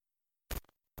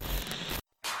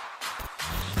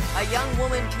A young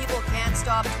woman people can't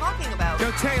stop talking about. Go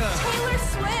Taylor. Taylor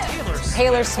Swift.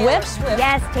 Taylor Swift?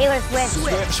 Yes, Taylor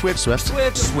Swift.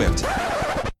 Swift.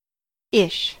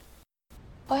 Ish.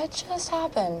 What just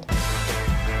happened?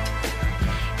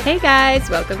 Hey guys,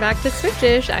 welcome back to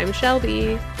Swiftish. I'm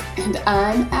Shelby. And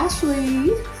I'm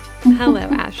Ashley. Hello,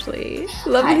 Ashley.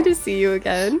 Lovely Hi. to see you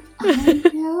again. I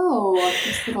know.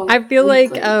 I feel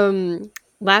like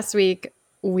last week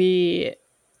we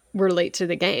were late to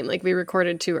the game. Like we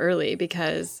recorded too early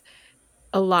because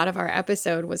a lot of our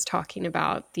episode was talking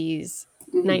about these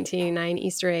 1989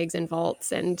 Easter eggs and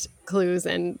vaults and clues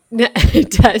and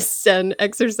tests and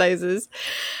exercises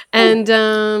and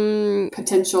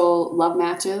potential love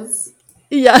matches.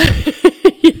 Yeah.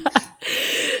 Yeah.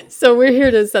 So we're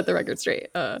here to set the record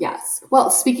straight. Yes. Well,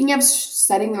 speaking of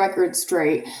setting the record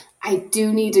straight, I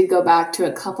do need to go back to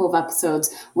a couple of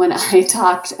episodes when I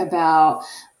talked about,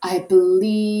 I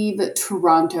believe,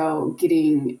 Toronto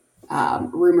getting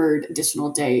rumored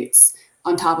additional dates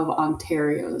on top of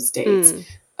Ontario's dates.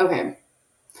 Okay.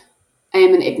 I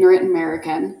am an ignorant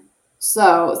American.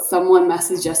 So someone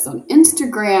messaged us on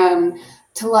Instagram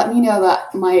to let me know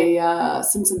that my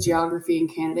sense of geography in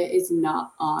Canada is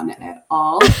not on at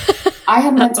all. I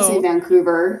had meant to say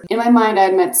Vancouver. In my mind, I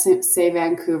had meant to say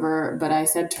Vancouver, but I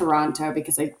said Toronto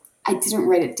because I didn't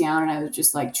write it down and I was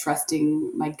just like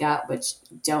trusting my gut, which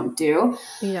don't do.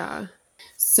 Yeah.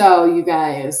 So you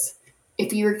guys,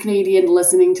 if you're Canadian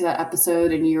listening to that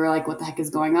episode and you're like, what the heck is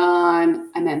going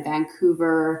on? I meant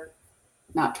Vancouver,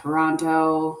 not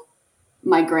Toronto.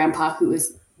 My grandpa, who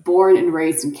is born and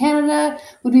raised in Canada,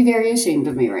 would be very ashamed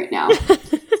of me right now.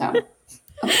 So,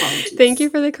 apologies. Thank you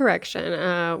for the correction.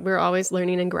 We're always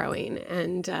learning and growing.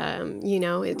 And,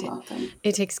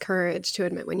 it takes courage to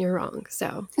admit when you're wrong.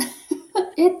 So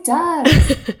It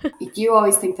does. You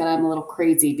always think that I'm a little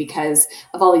crazy because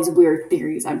of all these weird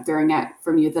theories I'm throwing out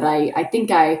from you that I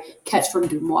think I catch from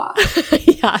Dumois.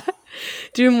 Yeah.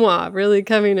 Dumois really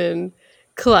coming in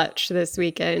clutch this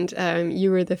weekend.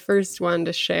 You were the first one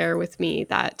to share with me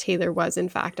that Taylor was in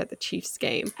fact at the Chiefs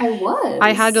game. I was.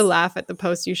 I had to laugh at the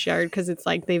post you shared because it's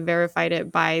like they verified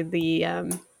it by the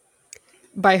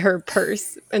by her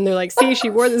purse, and they're like, "See, she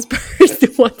wore this purse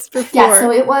once before." Yeah,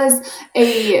 so it was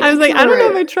I was like, I don't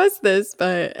know if I trust this,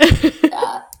 but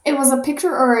it was a picture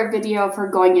or a video of her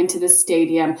going into the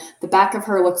stadium. The back of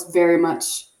her looks very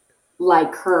much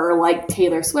like her, like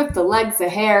Taylor Swift, the legs, the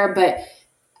hair, but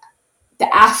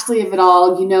the Ashley of it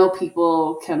all,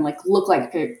 people can like look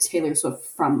like Taylor Swift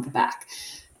from the back.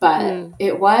 But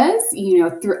it was,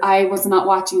 I was not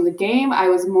watching the game. I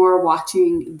was more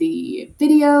watching the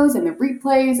videos and the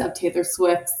replays of Taylor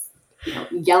Swift,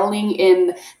 yelling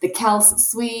in the Kelce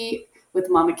suite with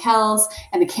Mama Kelce,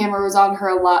 and the camera was on her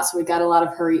a lot. So we got a lot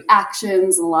of her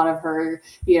reactions and a lot of her,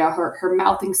 her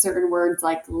mouthing certain words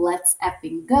like, let's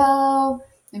effing go.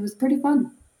 It was pretty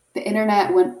fun. The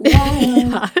internet went wild.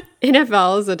 Yeah.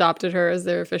 NFL has adopted her as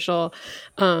their official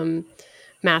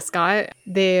mascot.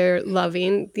 They're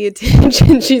loving the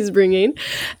attention she's bringing.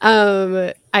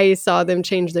 I saw them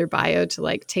change their bio to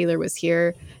like Taylor was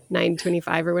here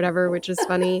 9/25 or whatever, which is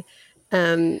funny.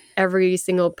 Every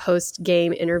single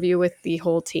post-game interview with the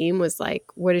whole team was like,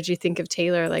 what did you think of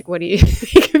Taylor? Like, what do you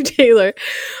think of Taylor?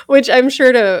 Which I'm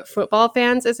sure to football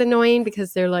fans is annoying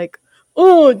because they're like,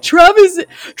 oh, Travis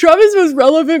was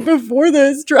relevant before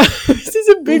this. Travis is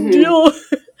a big deal.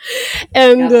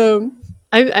 And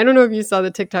I don't know if you saw the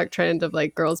TikTok trend of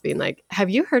like girls being like, have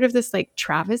you heard of this like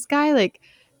Travis guy? Like,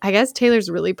 I guess Taylor's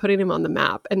really putting him on the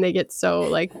map, and they get so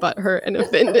like butthurt and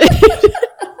offended.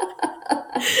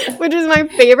 Which is my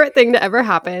favorite thing to ever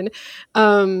happen.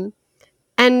 And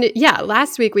yeah,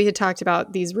 last week we had talked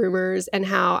about these rumors and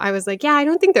how I was like, yeah, I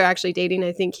don't think they're actually dating.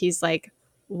 I think he's like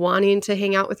wanting to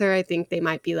hang out with her. I think they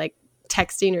might be like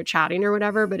texting or chatting or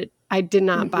whatever, but I did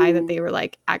not buy that they were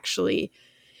like actually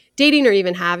dating or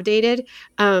even have dated,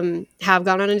 have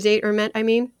gone on a date or met, I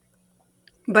mean.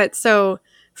 But so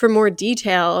for more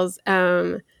details,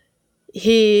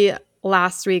 he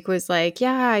last week was like,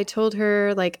 yeah, I told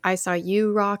her, like, I saw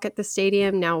you rock at the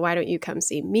stadium. Now why don't you come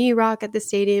see me rock at the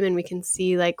stadium and we can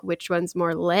see like which one's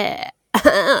more lit.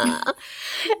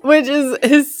 Which is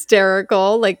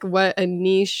hysterical. Like what a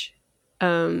niche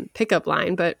pickup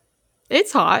line, but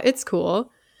it's hot. It's cool.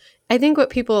 I think what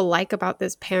people like about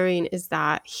this pairing is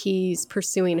that he's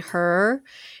pursuing her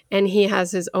and he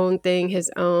has his own thing,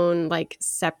 his own like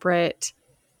separate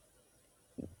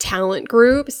talent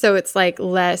group. So it's like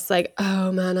less like,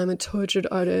 oh man, I'm a tortured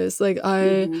artist. Like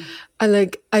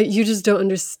you just don't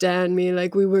understand me.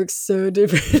 Like we work so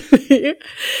differently.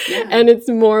 Yeah. And it's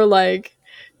more like,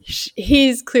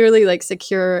 he's clearly like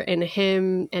secure in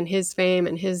him and his fame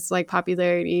and his like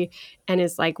popularity and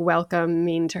is like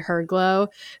welcoming to her glow.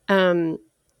 And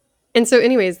so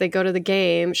anyways, they go to the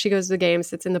game. She goes to the game,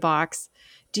 sits in the box.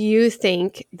 Do you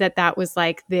think that that was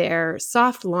like their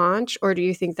soft launch, or do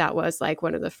you think that was like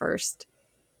one of the first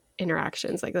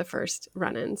interactions, like the first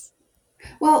run-ins?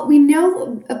 Well, we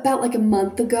know about like a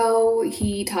month ago,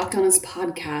 he talked on his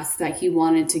podcast that he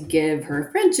wanted to give her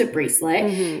a friendship bracelet.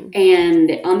 Mm-hmm.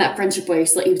 And on that friendship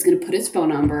bracelet, he was going to put his phone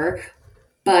number.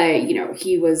 But, you know,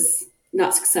 he was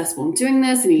not successful in doing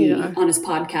this. And on his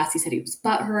podcast, he said he was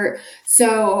butthurt.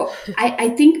 So I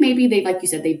think maybe they, like you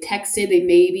said, they've texted. They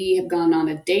maybe have gone on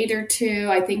a date or two.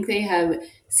 I think they have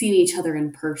seen each other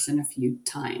in person a few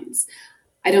times.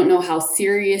 I don't know how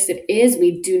serious it is.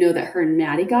 We do know that her and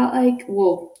Maddie got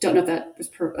don't know if that was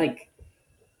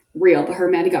real, but her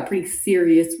and Maddie got pretty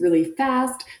serious really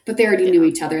fast. But they already knew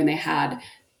each other and they had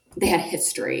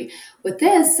history. With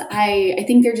this, I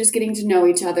think they're just getting to know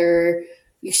each other.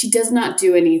 She does not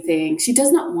do anything. She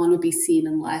does not want to be seen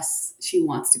unless she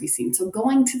wants to be seen. So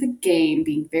going to the game,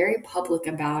 being very public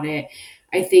about it,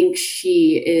 I think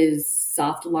she is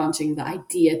soft launching the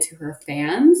idea to her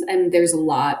fans, and there's a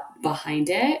lot behind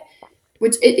it,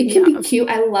 which it can be cute.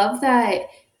 I love that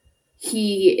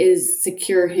he is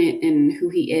secure in who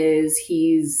he is.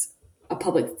 He's a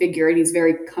public figure, and he's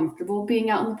very comfortable being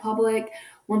out in the public.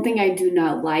 One thing I do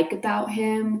not like about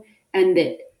him, and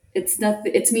it's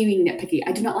me being nitpicky,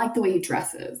 I do not like the way he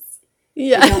dresses.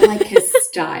 Yeah. I don't like his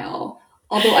style.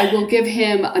 Although I will give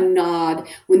him a nod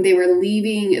when they were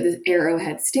leaving the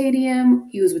Arrowhead Stadium.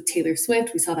 He was with Taylor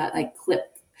Swift. We saw that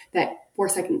clip, that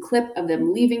 4-second clip of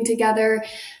them leaving together.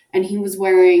 And he was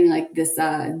wearing like this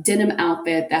denim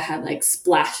outfit that had like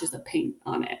splashes of paint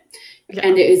on it. Yeah.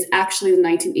 And it is actually the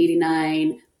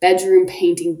 1989 bedroom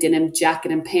painting denim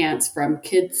jacket and pants from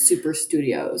Kid Super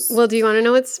Studios. Well, do you want to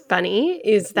know what's funny?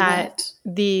 Is that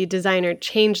the designer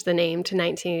changed the name to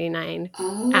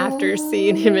 1989 after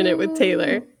seeing him in it with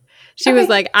Taylor. She was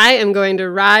like, I am going to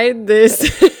ride this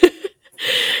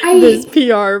this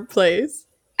PR place.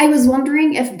 I was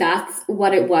wondering if that's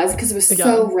what it was, because it was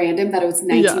so random that it was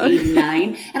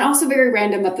 1989. And also very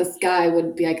random that this guy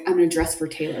would be like, I'm going to dress for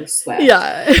Taylor Swift.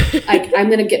 Yeah. Like, I'm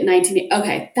going to get 19.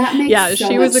 Okay, that makes so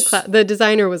she much... was the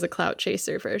designer was a clout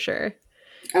chaser for sure.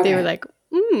 Okay. They were like,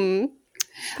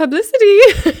 publicity.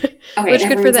 Okay, which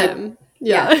good for them. Like,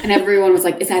 yeah, and everyone was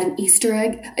like, is that an Easter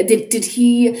egg?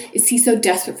 Is he so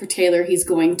desperate for Taylor he's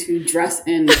going to dress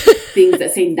in things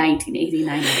that say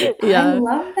 1989? I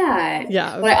love that.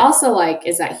 Yeah. What I also like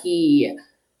is that he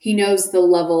knows the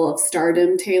level of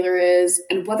stardom Taylor is,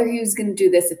 and whether he was going to do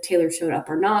this if Taylor showed up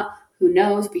or not, who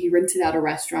knows, but he rented out a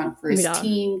restaurant for his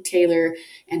team, Taylor,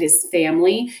 and his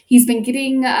family. He's been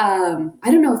getting, I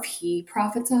don't know if he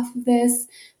profits off of this,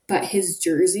 but his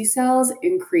jersey sales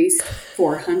increased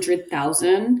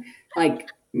 400,000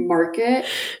 market,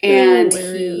 and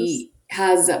he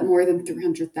has more than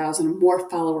 300,000 more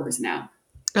followers now.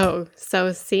 Oh,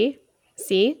 so see,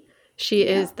 she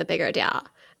is the bigger deal.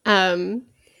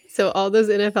 So all those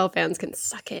NFL fans can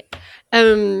suck it.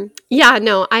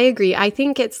 No, I agree. I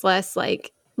think it's less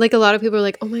like a lot of people are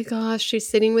like, oh my gosh, she's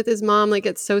sitting with his mom, like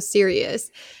it's so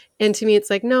serious. And to me, it's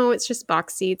like, no, it's just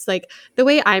box seats. Like the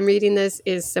way I'm reading this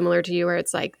is similar to you, where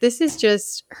it's like, this is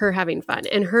just her having fun.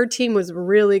 And her team was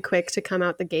really quick to come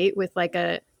out the gate with like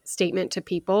a statement to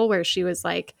people where she was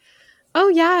like, oh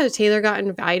yeah, Taylor got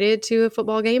invited to a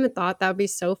football game and thought that would be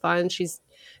so fun. She's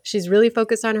really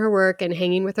focused on her work and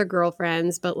hanging with her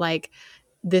girlfriends, but like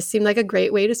this seemed like a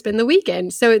great way to spend the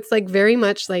weekend. So it's like very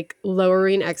much like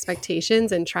lowering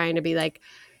expectations and trying to be like,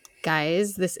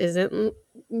 guys,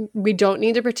 we don't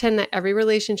need to pretend that every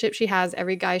relationship she has,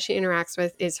 every guy she interacts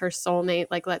with is her soulmate.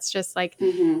 Like, let's just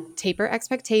taper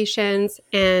expectations.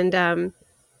 And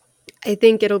I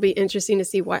think it'll be interesting to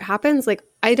see what happens. Like,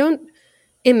 I don't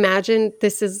imagine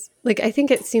this is like, I think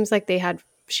it seems like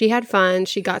she had fun.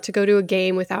 She got to go to a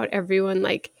game without everyone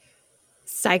like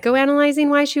psychoanalyzing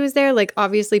why she was there. Like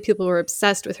obviously people were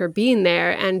obsessed with her being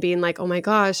there and being like, oh my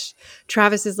gosh,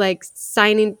 Travis is like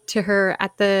signing to her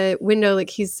at the window, like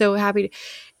he's so happy.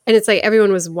 And it's like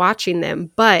everyone was watching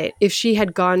them. But if she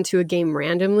had gone to a game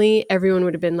randomly, everyone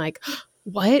would have been like,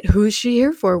 what? Who's she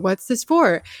here for? What's this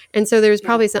for? And so there's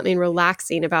probably something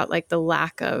relaxing about like the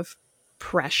lack of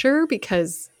pressure,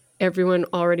 because everyone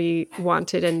already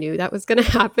wanted and knew that was going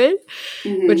to happen,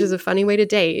 which is a funny way to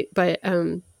date. But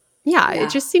it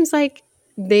just seems like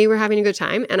they were having a good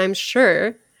time. And I'm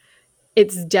sure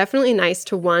it's definitely nice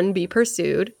to, one, be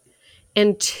pursued,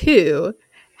 and two,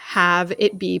 have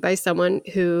it be by someone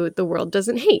who the world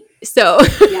doesn't hate. So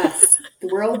yes, the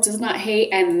world does not hate,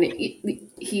 and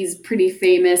he's pretty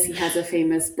famous. He has a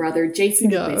famous brother,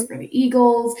 Jason, who plays for the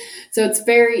Eagles. So it's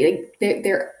very like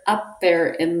they're up there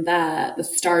in the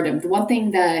stardom. The one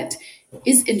thing that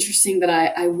is interesting that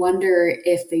I wonder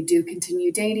if they do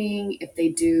continue dating, if they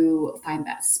do find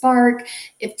that spark,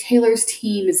 if Taylor's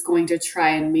team is going to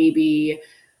try and maybe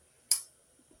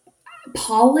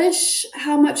polish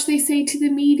how much they say to the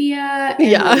media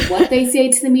and like what they say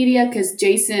to the media, because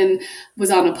Jason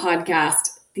was on a podcast.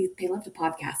 They love to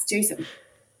podcast. Jason,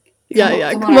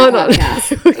 come on our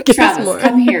podcast. Travis,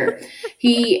 come here.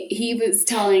 He was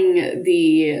telling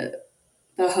the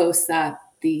host that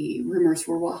the rumors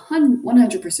were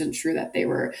 100% true that they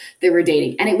were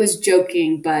dating, and it was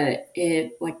joking, but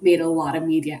it like made a lot of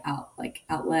media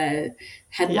outlet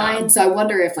headlines. So I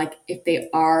wonder if they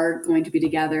are going to be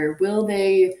together, will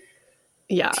they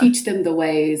teach them the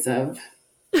ways of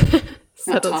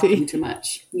not talking too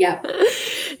much? Yeah.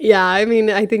 I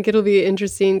mean, I think it'll be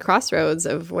interesting crossroads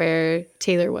of where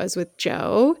Taylor was with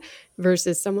Joe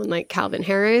versus someone like Calvin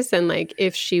Harris, and like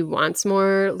if she wants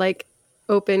more like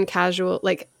open, casual,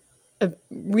 like a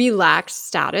relaxed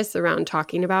status around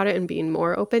talking about it and being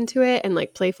more open to it and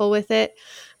like playful with it.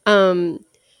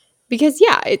 Because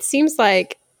it seems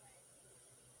like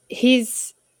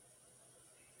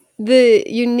the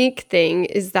unique thing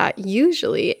is that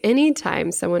usually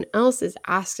anytime someone else is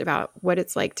asked about what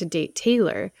it's like to date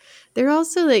Taylor, they're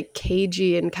also like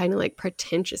cagey and kind of like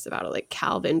pretentious about it. Like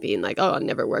Calvin being like, oh, I'll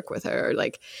never work with her. Or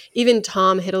like even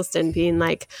Tom Hiddleston being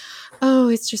like, oh,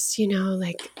 it's just,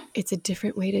 like it's a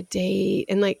different way to date.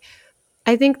 And like,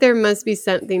 I think there must be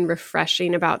something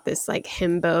refreshing about this like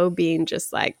himbo being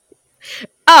just like,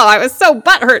 oh, I was so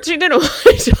butthurt. She didn't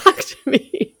want to talk to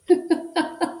me.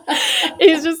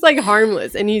 He's just like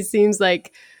harmless, and he seems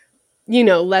like,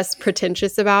 less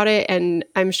pretentious about it. And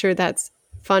I'm sure that's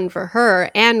fun for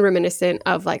her and reminiscent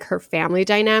of like her family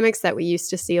dynamics that we used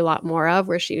to see a lot more of,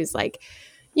 where she was like,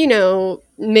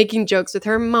 making jokes with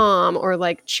her mom or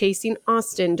like chasing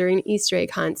Austin during Easter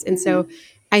egg hunts. And so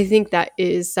I think that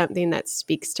is something that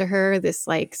speaks to her, this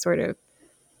like sort of,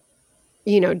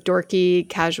 dorky,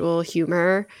 casual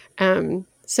humor.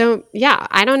 So yeah,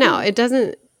 I don't know. It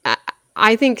doesn't,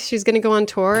 I think she's going to go on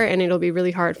tour, and it'll be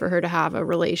really hard for her to have a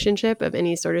relationship of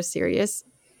any sort of serious,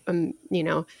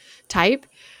 type.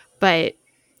 But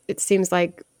it seems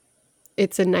like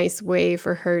it's a nice way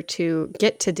for her to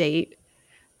get to date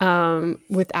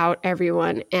without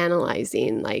everyone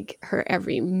analyzing like her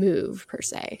every move per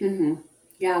se. Mm-hmm.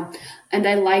 Yeah. And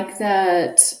I like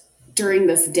that during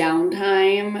this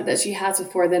downtime that she has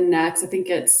before the next, I think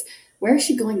where is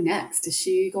she going next? Is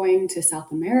she going to South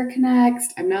America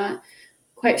next? I'm not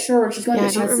quite sure where she's going. Yeah,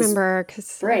 I don't remember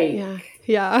because break.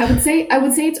 Yeah. I would say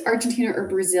it's Argentina or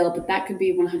Brazil, but that could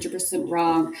be 100%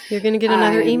 wrong. You're going to get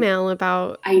another email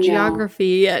about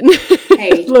geography. And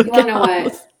hey, you want to know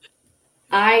what?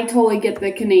 I totally get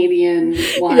the Canadian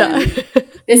one. Yeah.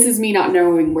 This is me not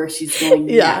knowing where she's going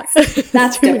next.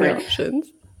 That's different.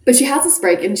 Options. But she has this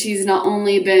break, and she's not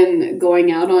only been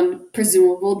going out on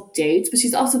presumable dates, but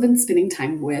she's also been spending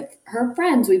time with her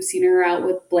friends. We've seen her out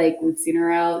with Blake. We've seen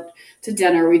her out to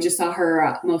dinner. We just saw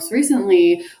her most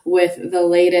recently with the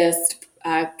latest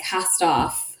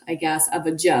cast-off, I guess, of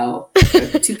a Joe.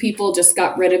 Two people just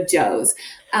got rid of Joes.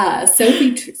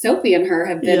 Sophie and her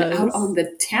have been out on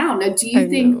the town. Now, do you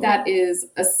think that is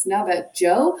a snub at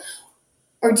Joe?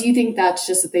 Or do you think that's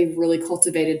just that they've really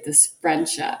cultivated this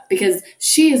friendship? Because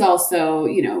she is also,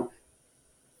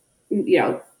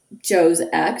 Joe's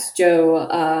ex,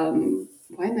 Joe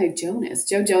Jonas?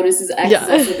 Joe Jonas's ex has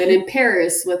also been in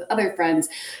Paris with other friends.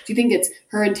 Do you think it's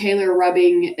her and Taylor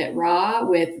rubbing it raw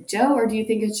with Joe? Or do you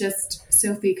think it's just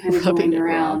Sophie kind of going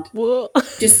around?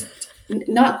 Just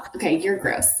not, okay, you're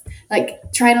gross.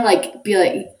 Like trying to like be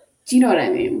like, do you know what I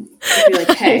mean? I'd be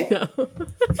like, hey, I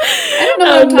don't know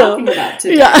what I'm talking about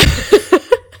today. Yeah.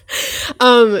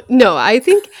 No, I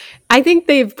think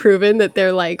they've proven that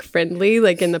they're like friendly.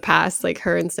 Like in the past, like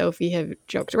her and Sophie have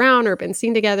joked around or been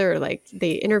seen together, or like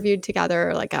they interviewed together,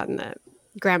 or like on the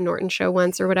Graham Norton show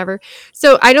once or whatever.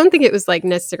 So I don't think it was like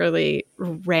necessarily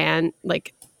ran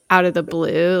like out of the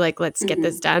blue, like let's get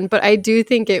this done. But I do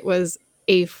think it was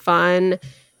a fun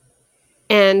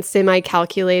and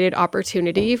semi-calculated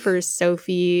opportunity for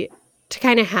Sophie to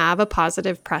kind of have a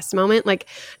positive press moment. Like,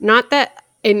 not that,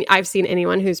 and I've seen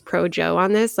anyone who's pro Joe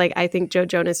on this, like I think Joe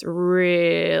Jonas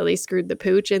really screwed the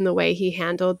pooch in the way he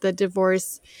handled the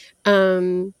divorce,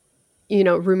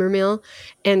 rumor mill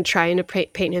and trying to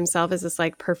paint himself as this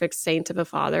like perfect saint of a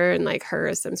father and like her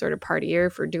as some sort of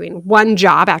partier for doing one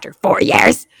job after 4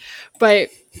 years. But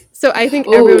so I think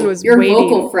everyone was your waiting.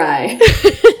 vocal fry.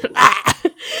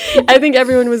 I think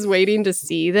everyone was waiting to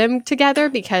see them together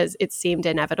because it seemed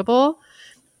inevitable.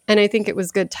 And I think it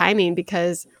was good timing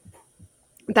because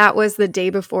that was the day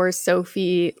before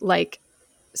Sophie's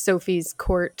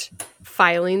court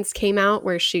filings came out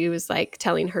where she was like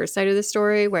telling her side of the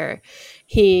story where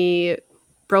he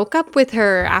broke up with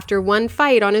her after one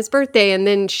fight on his birthday and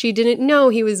then she didn't know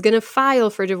he was going to file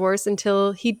for divorce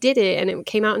until he did it and it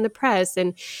came out in the press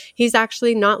and he's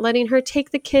actually not letting her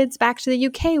take the kids back to the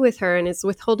UK with her and is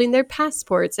withholding their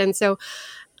passports. And so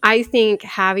I think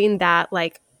having that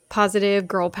like positive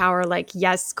girl power, like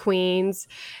yes queens,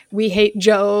 we hate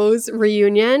Joe's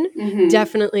reunion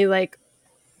definitely like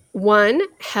one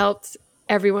helped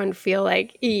everyone feel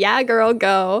like yeah girl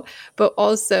go, but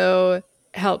also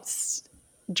helps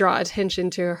draw attention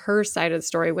to her side of the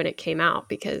story when it came out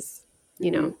because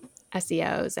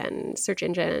SEOs and search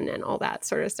engine and all that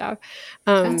sort of stuff.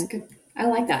 That's good. I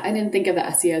like that. I didn't think of the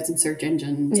SEOs and search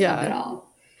engines at all.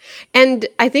 And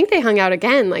I think they hung out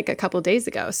again like a couple days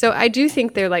ago. So I do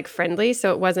think they're like friendly.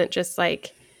 So it wasn't just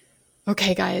like,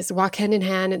 okay, guys, walk hand in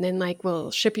hand and then like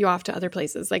we'll ship you off to other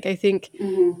places. Like I think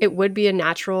it would be a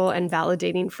natural and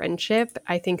validating friendship.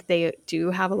 I think they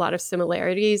do have a lot of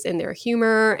similarities in their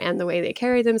humor and the way they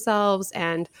carry themselves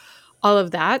and all of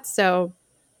that. So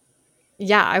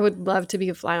yeah, I would love to be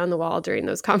a fly on the wall during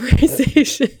those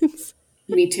conversations.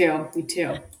 Me too. I would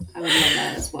love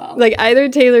that as well. Like either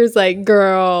Taylor's like,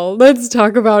 girl, let's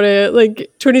talk about it.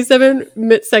 Like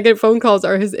 27-second phone calls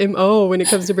are his MO when it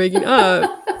comes to breaking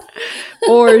up.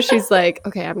 Or she's like,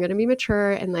 okay, I'm going to be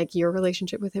mature and like your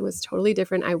relationship with him was totally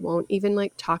different. I won't even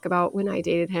like talk about when I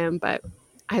dated him. But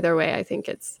either way, I think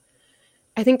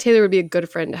Taylor would be a good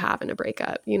friend to have in a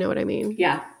breakup. You know what I mean?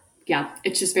 Yeah. Yeah.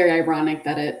 It's just very ironic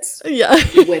that it's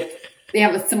they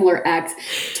have a similar ex,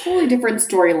 totally different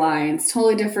storylines,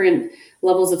 totally different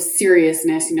levels of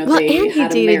seriousness. Well, they and he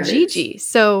dated Gigi.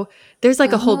 So there's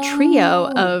like a whole trio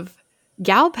of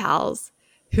gal pals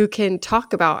who can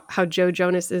talk about how Joe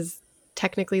Jonas is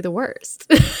technically the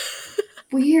worst.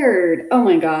 Weird. Oh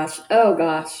my gosh. Yeah.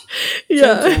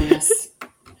 Joe Jonas.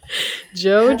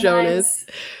 Joe Jonas.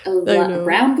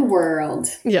 Around the world.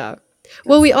 Yeah.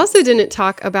 Well, we also didn't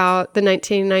talk about the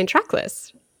 1989 track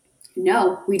list.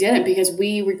 No, we didn't because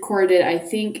we recorded, I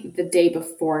think, the day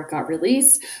before it got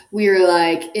released. We were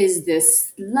like, is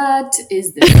this slut?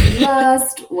 Is this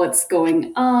lust? What's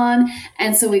going on?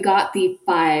 And so we got the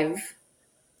five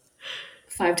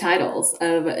titles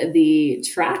of the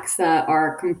tracks that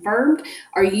are confirmed.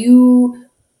 Are you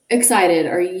excited?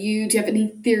 Do you have any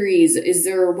theories? Is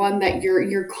there one that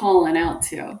you're calling out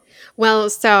to? Well,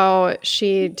 so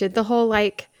she did the whole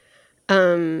like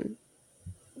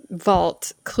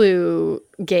vault clue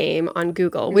game on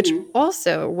Google, which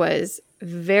also was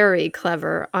very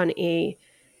clever on a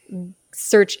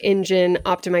search engine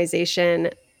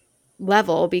optimization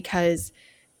level because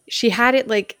she had it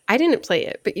like, I didn't play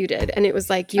it, but you did. And it was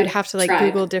like, you'd have to like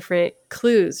Google different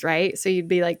clues, right? So you'd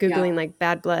be like Googling like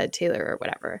Bad Blood Taylor or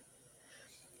whatever.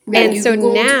 Yeah, and so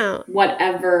now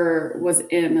whatever was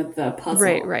in the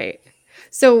puzzle. Right.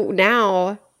 So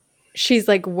now she's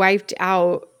like wiped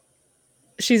out.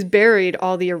 She's buried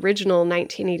all the original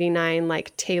 1989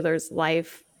 like Taylor's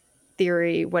life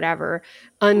theory, whatever,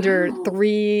 under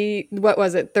 30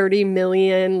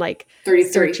 million like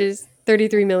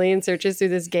 33 million searches through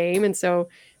this game. And so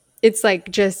it's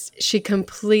like just she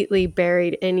completely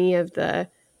buried any of the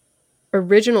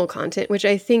original content, which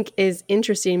I think is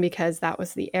interesting because that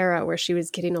was the era where she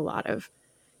was getting a lot of,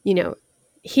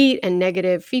 heat and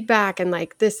negative feedback and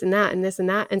like this and that and this and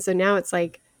that. And so now it's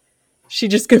like she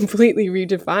just completely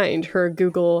redefined her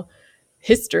Google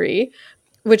history,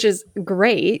 which is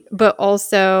great. But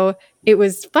also it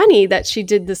was funny that she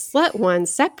did the slut one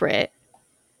separate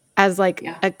as like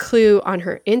a clue on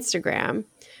her Instagram,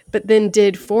 but then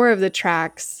did 4 of the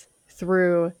tracks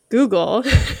through Google.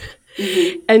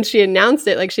 And she announced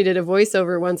it, like she did a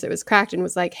voiceover once it was cracked and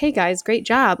was like, hey guys, great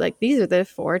job. Like these are the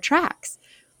 4 tracks.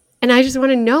 And I just want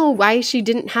to know why she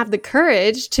didn't have the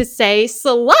courage to say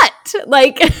slut.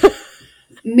 Like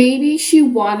maybe she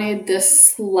wanted the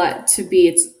slut to be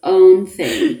its own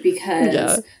thing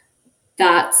because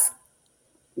that's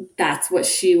what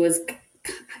she was.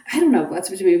 I don't know.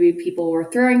 That's what maybe people were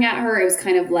throwing at her. It was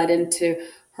kind of led into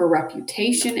her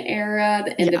Reputation era.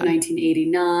 The end of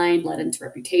 1989 led into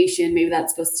Reputation. Maybe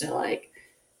that's supposed to like,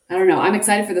 I don't know. I'm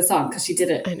excited for the song because she did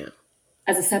it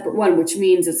as a separate one, which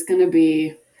means it's going to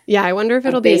be. Yeah, I wonder if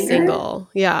it'll be a single.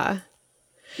 Yeah.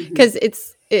 Because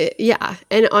yeah.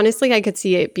 And honestly, I could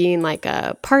see it being like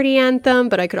a party anthem,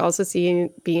 but I could also see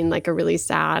it being like a really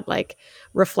sad, like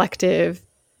reflective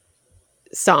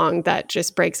song that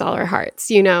just breaks all our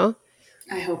hearts, you know?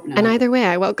 I hope not. And either way,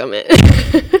 I welcome it.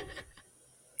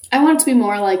 I want it to be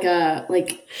more like a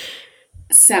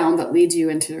sound that leads you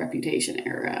into the Reputation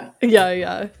era.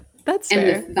 Yeah. That's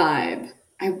fair. And the vibe.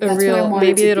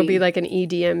 Maybe it'll be like an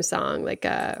EDM song, like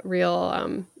a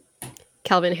real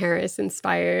Calvin Harris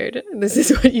inspired "This Is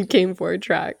What You Came For"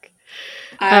 track.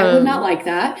 I would not like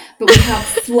that, but we have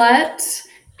Slut,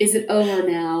 Is It Over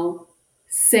Now,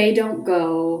 Say Don't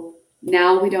Go,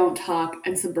 Now We Don't Talk,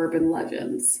 and Suburban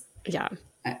Legends. Yeah.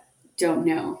 I don't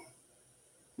know.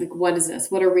 Like, what is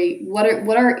this? What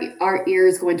are our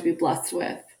ears going to be blessed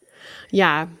with?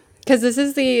 Yeah. Because this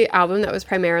is the album that was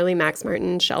primarily Max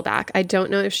Martin Shellback. I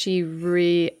don't know if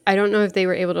I don't know if they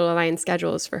were able to align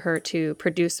schedules for her to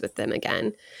produce with them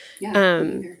again.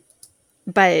 Yeah.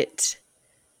 But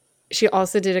she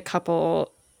also did a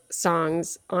couple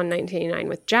songs on 1989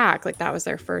 with Jack. Like that was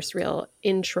their first real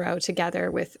intro together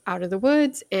with Out of the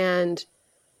Woods and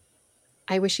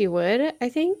I Wish You Would, I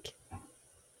think.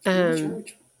 And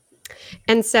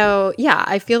so, yeah,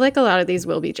 I feel like a lot of these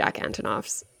will be Jack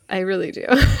Antonoff's. I really do.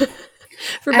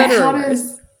 For better or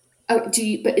worse.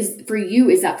 For you,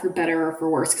 is that for better or for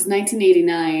worse? Because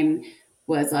 1989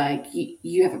 was like,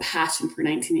 you have a passion for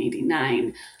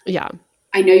 1989. Yeah.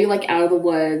 I know you like Out of the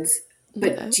Woods,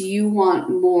 but do you want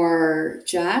more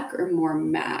Jack or more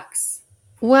Max?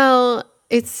 Well,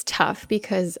 it's tough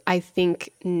because I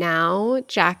think now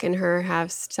Jack and her have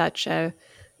such a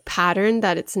pattern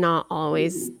that it's not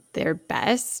always their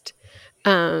best.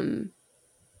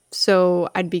 So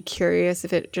I'd be curious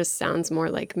if it just sounds more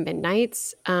like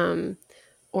Midnight's,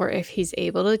 or if he's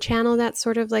able to channel that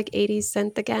sort of like 80s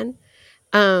synth again.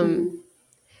 And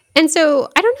so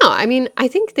I don't know. I mean, I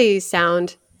think they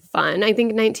sound fun. I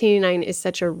think 1989 is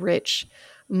such a rich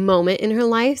moment in her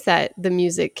life that the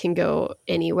music can go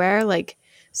anywhere. Like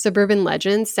Suburban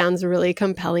Legends sounds really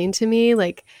compelling to me.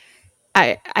 Like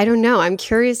I don't know. I'm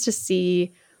curious to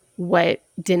see what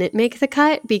didn't make the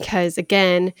cut because,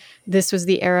 again, this was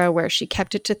the era where she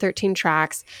kept it to 13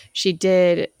 tracks. She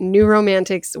did New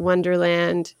Romantics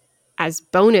Wonderland as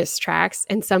bonus tracks,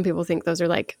 and some people think those are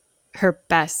like her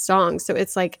best songs. So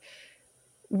it's like,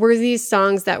 were these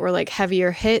songs that were like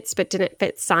heavier hits but didn't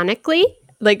fit sonically?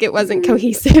 Like it wasn't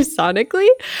cohesive sonically?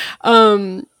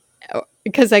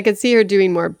 Because I could see her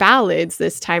doing more ballads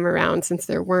this time around since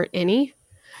there weren't any.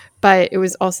 But it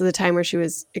was also the time where she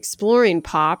was exploring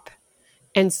pop.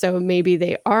 And so maybe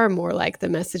they are more like The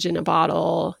Message in a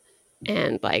Bottle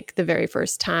and like The Very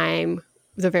First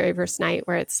Night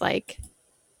where it's like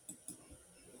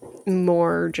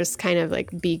more just kind of like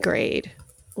B grade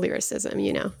lyricism,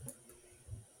 you know?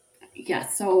 Yeah,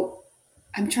 so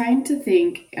I'm trying to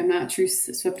think, I'm not a true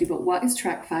Swiftie, but what is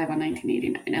track 5 on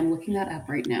 1989? I'm looking that up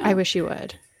right now. I Wish You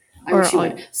Would. I Wish You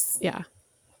Would. Yeah.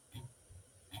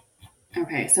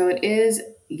 Okay, so it is,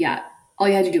 yeah, All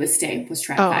You Had to Do Was Stay was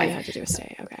track 5. All You Had to Do Was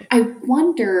Stay, okay. I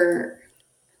wonder,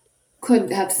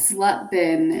 could have Slut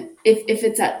been, if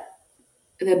it's at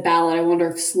the ballad, I wonder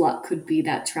if Slut could be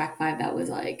that track 5 that was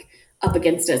like up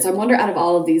against it. So I wonder out of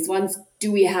all of these ones, do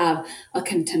we have a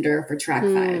contender for track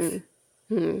 5?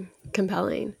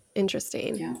 Compelling.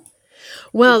 Interesting. Yeah.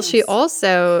 Well, she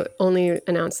also only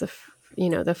announced the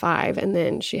 5, and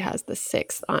then she has the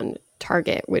 6th on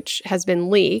Target, which has been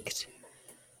leaked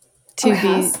to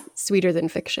be Sweeter Than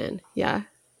Fiction. Yeah.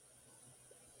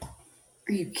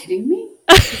 Are you kidding me?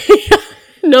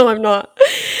 No, I'm not.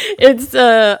 It's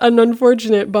an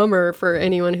unfortunate bummer for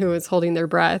anyone who is holding their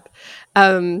breath.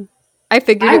 I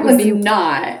figured it would be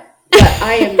not, but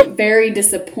I am very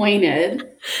disappointed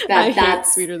that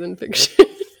that's Sweeter Than Fiction.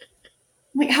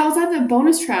 Like, how is that the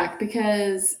bonus track?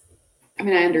 Because I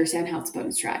mean, I understand how it's a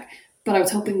bonus track, but I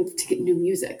was hoping to get new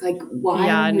music. Like,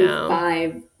 why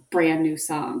 5 brand new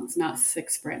songs, not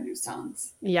 6 brand new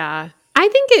songs? Yeah, I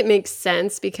think it makes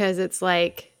sense because it's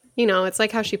like, it's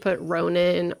like how she put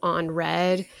Ronin on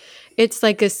Red. It's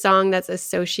like a song that's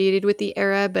associated with the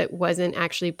era but wasn't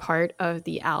actually part of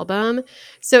the album.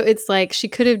 So it's like she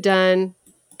could have done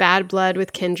Bad Blood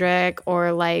with Kendrick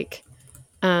or like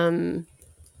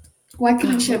why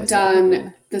couldn't she have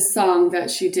done the song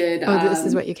that she did? This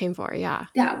Is What You Came For, yeah.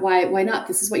 Yeah, why not?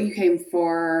 This Is What You Came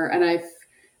For. And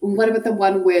what about the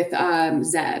one with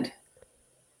Zed?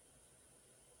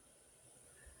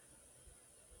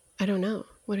 I don't know.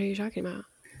 What are you talking about?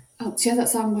 Oh, she has that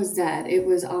song with Zed. It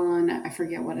was on, I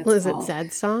forget what it's called. Was it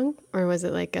Zed's song? Or was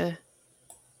it like a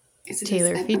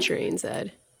Taylor featuring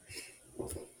Zed?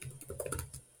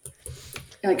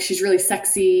 like she's really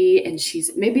sexy, and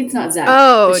maybe it's not Zach.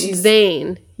 Oh,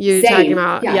 Zayn. You're talking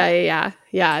about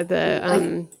yeah.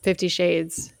 The 50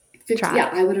 Shades track. Yeah,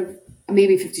 I would have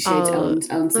maybe 50 Shades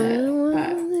owns it.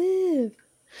 Live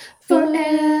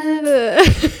forever.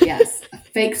 Yes,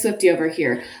 fake Swiftie over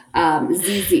here.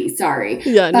 ZZ, sorry.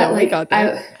 Yeah, but, no, I got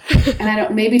that. And I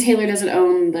don't. Maybe Taylor doesn't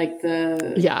own like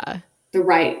the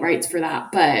rights for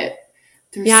that, but.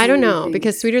 I don't know,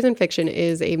 because Sweeter Than Fiction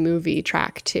is a movie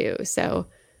track too. So,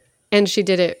 and she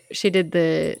did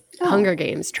the Hunger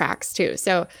Games tracks too.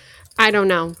 So, I don't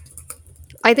know.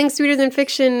 I think Sweeter Than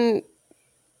Fiction,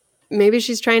 maybe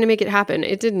she's trying to make it happen.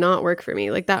 It did not work for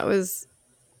me. Like that was,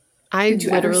 I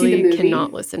literally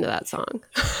cannot listen to that song.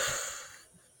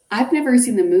 I've never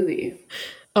seen the movie.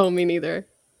 Oh, me neither.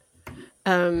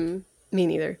 Me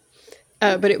neither.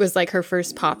 But it was like her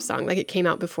first pop song. Like it came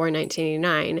out before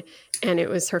 1989, and it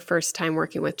was her first time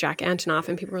working with Jack Antonoff.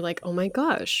 And people were like, "Oh my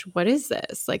gosh, what is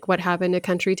this? Like, what happened to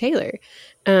Country Taylor?"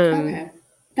 Okay,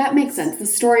 that makes sense. The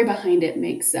story behind it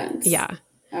makes sense. Yeah.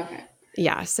 Okay.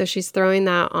 Yeah. So she's throwing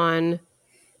that on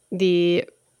the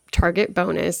Target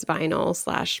bonus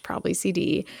vinyl / probably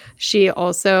CD. She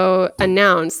also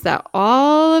announced that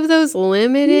all of those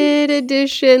limited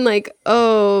edition, like,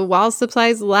 while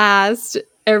supplies last,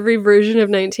 every version of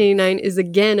 1989 is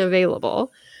again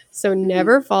available. So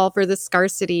never fall for the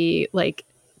scarcity like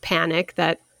panic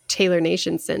that Taylor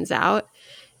Nation sends out.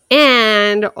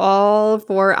 And all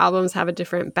 4 albums have a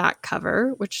different back cover,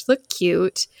 which look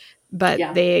cute,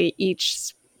 but they each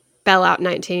spell out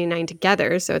 1989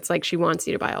 together. So it's like she wants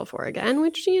you to buy all 4 again,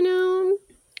 which,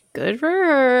 good for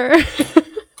her.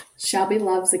 Shelby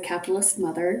loves a capitalist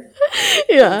mother.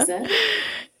 Yeah.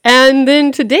 And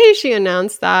then today she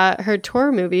announced that her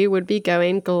tour movie would be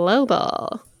going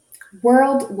global.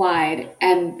 Worldwide.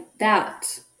 And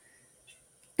that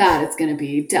is going to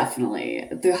be definitely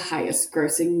the highest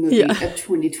grossing movie of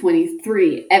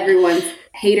 2023. Everyone's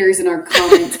haters in our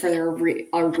comments for their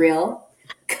are real.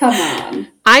 Come on.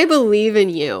 I believe in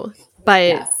you,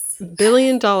 but $1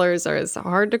 billion are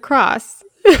hard to cross.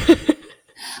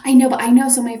 I know, but I know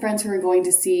so many friends who are going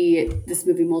to see this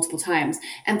movie multiple times.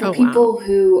 And for people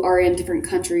who are in different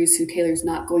countries who Taylor's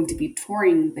not going to be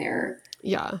touring there,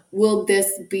 will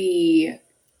this be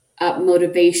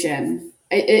motivation?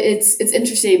 It's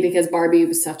interesting because Barbie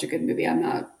was such a good movie. I'm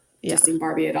not dissing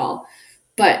Barbie at all.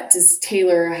 But does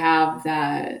Taylor have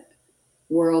that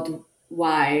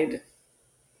worldwide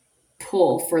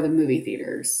pull for the movie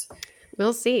theaters?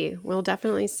 We'll see. We'll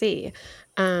definitely see.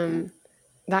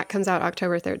 That comes out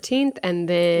October 13th, and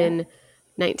then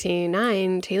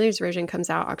 1989, Taylor's version comes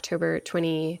out October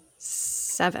 27th,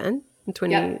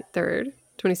 23rd,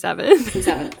 27th.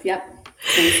 27th, yep.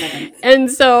 27th. And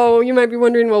so you might be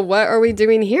wondering, well, what are we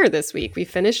doing here this week? We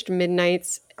finished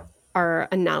Midnight's, our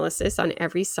analysis on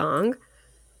every song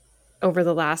over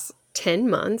the last 10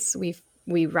 months. We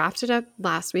wrapped it up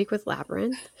last week with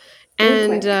Labyrinth.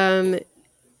 And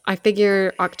I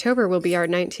figure October will be our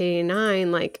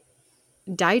 1989,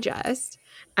 digest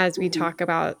as we talk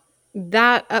about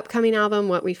that upcoming album,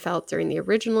 what we felt during the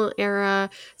original era,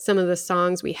 some of the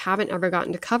songs we haven't ever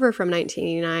gotten to cover from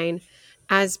 1989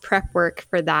 as prep work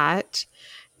for that.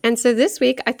 And so this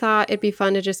week I thought it'd be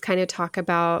fun to just kind of talk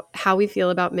about how we feel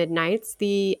about Midnight's,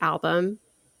 the album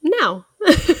now.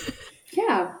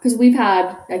 Yeah, because we've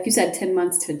had, like you said, 10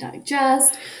 months to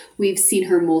digest. We've seen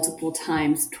her multiple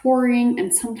times touring,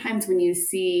 and sometimes when you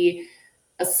see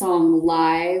a song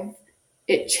live,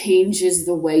 it changes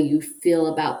the way you feel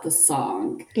about the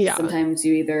song. Yeah. Sometimes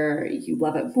you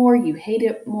love it more, you hate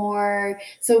it more.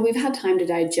 So we've had time to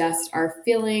digest our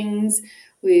feelings.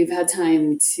 We've had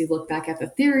time to look back at the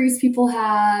theories people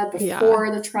had before we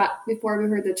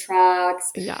heard the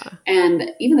tracks. Yeah.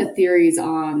 And even the theories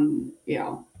on,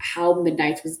 how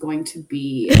Midnight was going to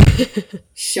be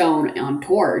shown on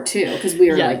tour too. Because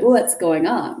we were like, what's going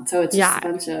on? So it's just a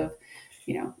bunch of,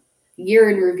 year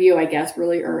in review, I guess,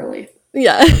 really early.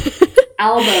 Yeah.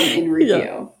 Album in review.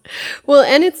 Yeah. Well,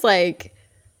 and it's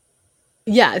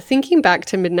thinking back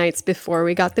to Midnight's before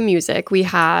we got the music, we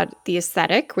had the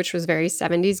aesthetic, which was very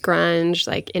 70s grunge,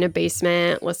 in a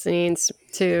basement, listening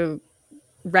to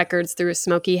records through a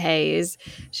smoky haze.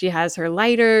 She has her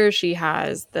lighter. She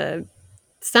has the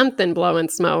something blowing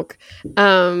smoke.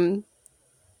 And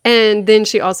then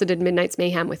she also did Midnight's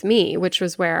Mayhem with Me, which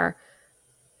was where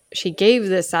she gave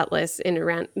the set list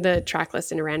the track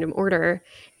list in a random order.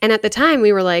 And at the time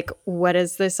we were like, what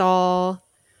does this all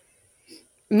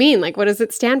mean? What does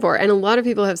it stand for? And a lot of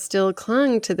people have still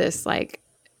clung to this,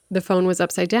 the phone was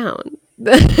upside down.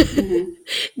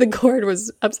 The cord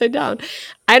was upside down.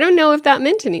 I don't know if that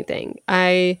meant anything.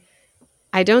 I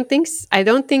I don't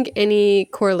think any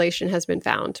correlation has been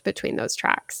found between those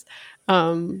tracks.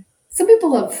 Some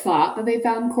people have thought that they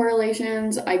found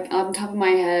correlations. On top of my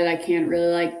head, I can't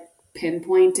really like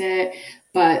pinpoint it,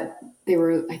 but they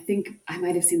were, I think I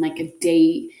might have seen like a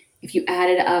date. If you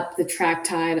added up the track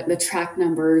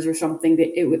numbers or something,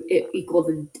 that it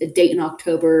equaled a date in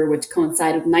October, which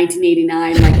coincided with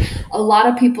 1989. Like a lot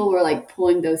of people were like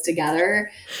pulling those together,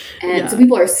 and so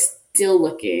people are still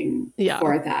looking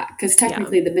for that, because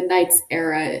technically the Midnight's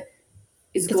era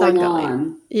is going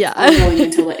on. Yeah, it's ongoing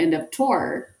until the end of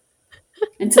tour,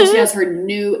 until she has her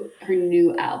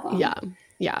new album.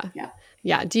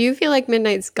 Yeah. Do you feel like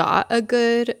Midnight's got a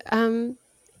good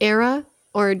era?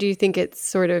 Or do you think it's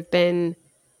sort of been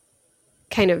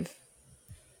kind of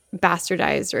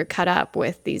bastardized or cut up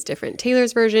with these different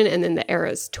Taylor's version and then the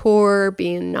Eras tour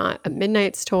being not a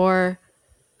Midnight's tour?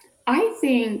 I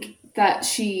think that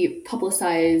she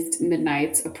publicized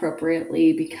Midnight's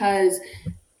appropriately, because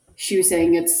she was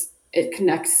saying it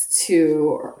connects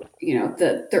to,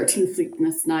 the 13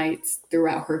 sleepless nights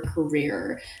throughout her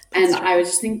career. And I was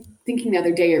just thinking the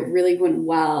other day, it really went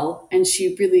well. And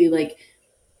she really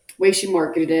way she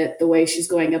marketed it, the way she's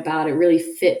going about it, really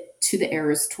fit to the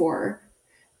Eras tour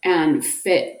and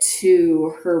fit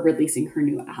to her releasing her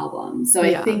new album. So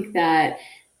I think that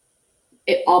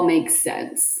it all makes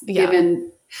sense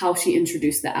given how she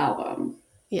introduced the album.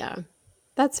 Yeah,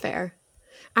 that's fair.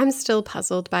 I'm still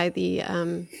puzzled by the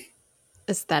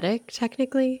aesthetic,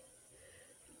 technically.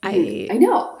 I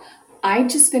know. I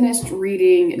just finished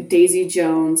reading Daisy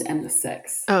Jones and the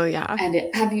Six. Oh yeah.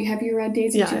 And have you read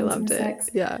Daisy Jones and the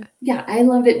Six? Yeah. Yeah, I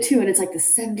loved it too. And it's like the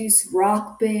 70s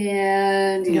rock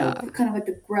band, you know, kind of like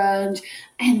the grunge.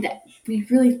 And we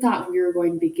really thought we were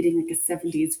going to be getting like a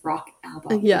 70s rock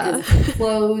album. Yeah. Because of the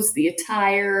clothes, the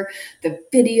attire, the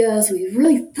videos. We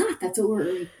really thought that's what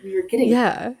we were getting.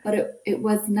 Yeah. But it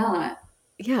was not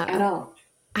at all.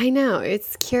 I know.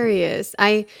 It's curious.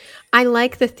 I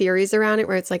like the theories around it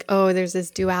where it's like, oh, there's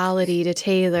this duality to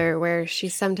Taylor where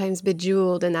she's sometimes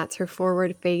bejeweled and that's her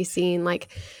forward-facing like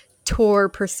tour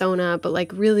persona, but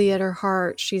like really at her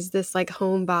heart, she's this like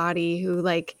homebody who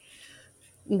like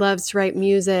loves to write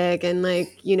music and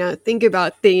like, think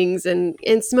about things and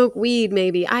smoke weed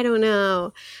maybe. I don't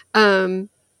know.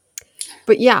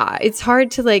 But yeah, it's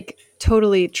hard to like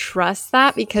totally trust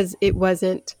that because it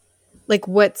wasn't like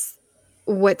what's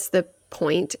the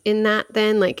point in that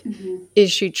then? Like,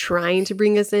 is she trying to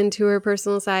bring us into her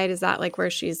personal side? Is that like where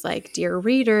she's like, dear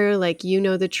reader, like,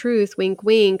 the truth, wink,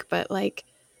 wink, but like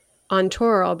on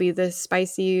tour, I'll be this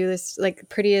spicy, this like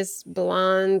prettiest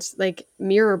blonde, like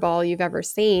mirror ball you've ever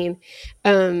seen.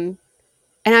 And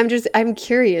I'm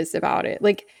curious about it.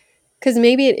 Like, cause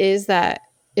maybe it is that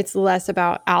it's less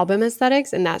about album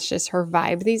aesthetics and that's just her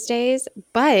vibe these days.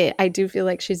 But I do feel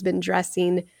like she's been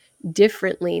dressing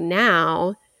differently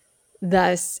now,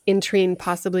 thus entering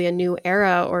possibly a new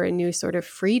era or a new sort of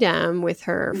freedom with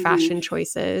her fashion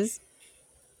choices.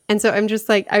 And so I'm just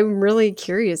like, I'm really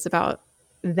curious about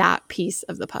that piece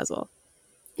of the puzzle.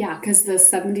 Yeah, because the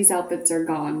 70s outfits are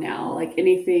gone now. Like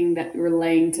anything that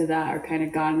relating to that are kind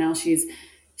of gone now. She's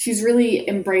really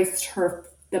embraced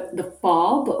the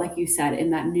fall, but like you said,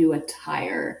 in that new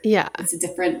attire. Yeah. It's a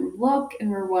different look, and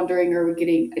we're wondering, are we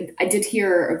getting... I did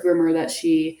hear a rumor that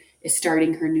she is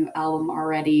starting her new album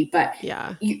already, but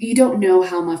you don't know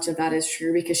how much of that is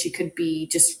true because she could be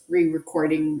just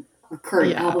re-recording her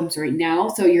current albums right now.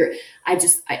 So I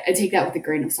take that with a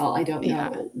grain of salt. I don't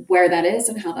know where that is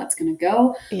and how that's going to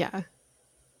go. Yeah.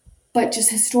 But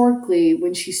just historically,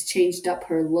 when she's changed up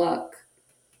her look,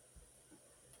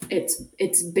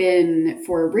 it's been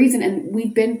for a reason. And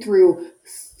we've been through,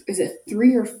 is it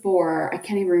 3 or 4? I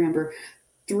can't even remember.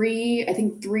 3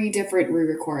 different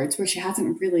re-records where she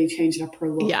hasn't really changed up her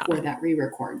look for that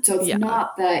re-record. So it's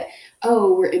not that,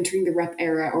 we're entering the rep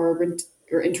era or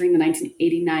we're entering the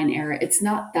 1989 era. It's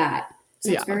not that.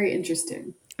 So it's very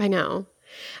interesting. I know.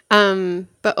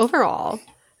 But overall,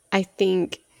 I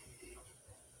think,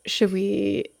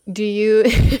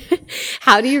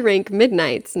 how do you rank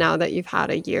Midnight's now that you've had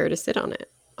a year to sit on it?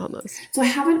 Almost. So I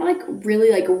haven't really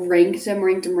ranked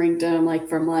them like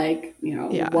from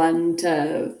 1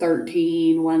 to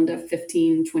 13, 1 to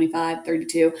 15, 25,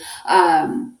 32.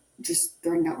 Just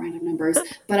throwing out random numbers.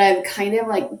 But I've kind of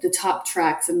the top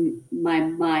tracks in my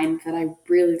mind that I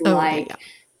really like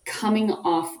coming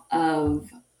off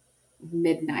of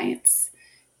Midnight's.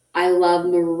 I love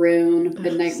Maroon,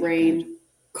 Midnight Rain, good.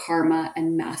 Karma,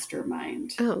 and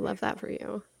Mastermind. Oh, love that for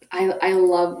you. I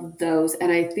love those.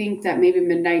 And I think that maybe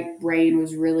Midnight Rain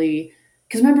was really...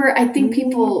 Because remember, I think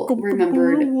people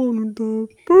remembered...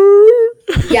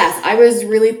 Yes, I was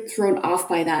really thrown off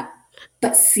by that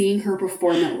But seeing her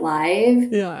perform it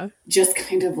live Yeah. just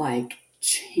kind of like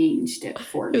changed it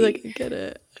for me. You're like, I get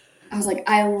it. I was like,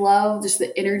 I love just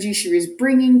the energy she was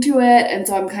bringing to it. And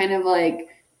so I'm kind of like,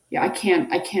 yeah, I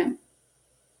can't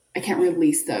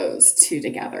release those two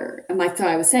together. And like so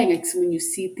I was saying, like, so when you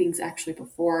see things actually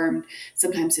performed,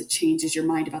 sometimes it changes your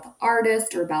mind about the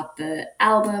artist or about the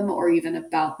album or even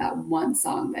about that one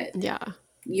song that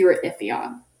you're iffy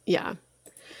on. Yeah.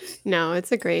 No,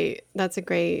 that's a great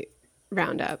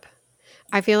roundup.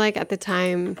 I feel like at the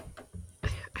time,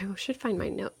 I should find my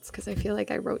notes because I feel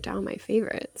like I wrote down my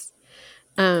favorites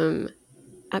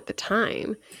at the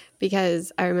time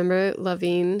because I remember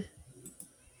loving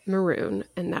Maroon,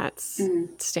 and that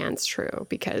stands true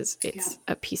because it's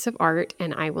a piece of art,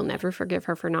 and I will never forgive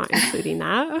her for not including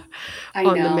that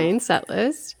on the main set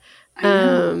list.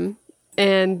 And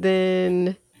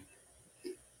then,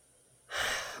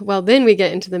 well, then we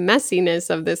get into the messiness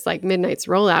of this like Midnight's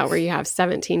rollout where you have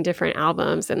 17 different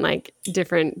albums and like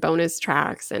different bonus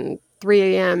tracks and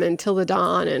 3 a.m. until the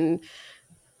dawn and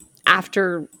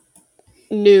after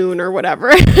noon or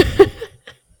whatever.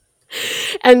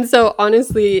 And so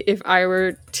honestly, if I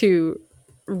were to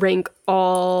rank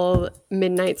all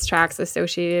Midnight's tracks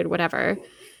associated, whatever,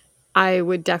 I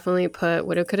would definitely put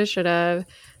Woulda, Coulda, Shoulda,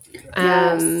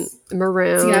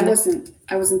 Maroon. See,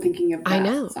 I wasn't thinking of that. I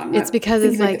know. Song. It's because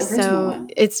it's like so,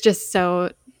 it's just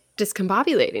so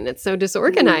discombobulating. It's so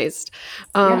disorganized.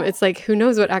 It's like, who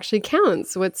knows what actually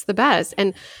counts? What's the best?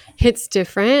 And Hits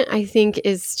Different, I think,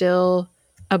 is still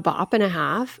a bop and a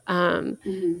half.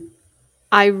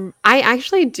 I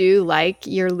actually do like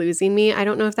You're Losing Me. I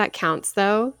don't know if that counts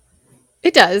though.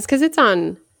 It does because it's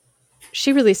on.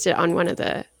 She released it on one of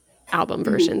the album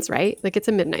versions, right? Like it's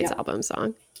a Midnight's album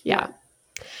song. Yeah.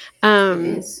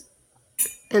 It is.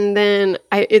 And then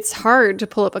it's hard to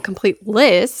pull up a complete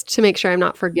list to make sure I'm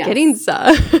not forgetting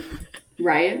stuff.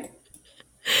 Right.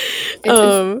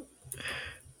 Because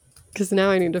now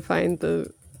I need to find the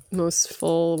most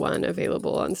full one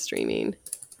available on streaming.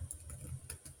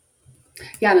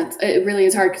 Yeah, and it really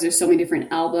is hard because there's so many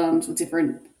different albums with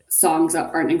different songs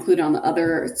that aren't included on the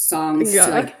other songs. Yeah.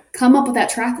 So like, come up with that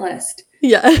track list.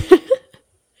 Yeah.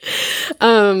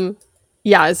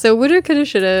 Yeah, so Woulda, Coulda,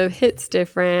 Shoulda, Hits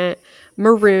Different,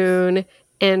 Maroon,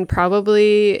 and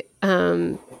probably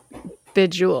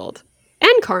Bejeweled.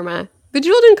 And Karma.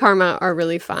 Bejeweled and Karma are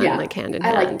really fun, like hand in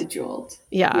hand. I like Bejeweled.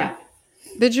 Yeah.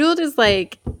 Bejeweled is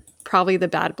like probably the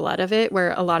bad blood of it,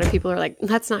 where a lot of people are like,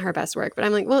 that's not her best work. But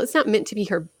I'm like, well, it's not meant to be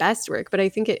her best work, but I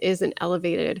think it is an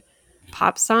elevated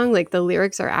pop song. Like the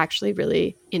lyrics are actually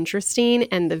really interesting,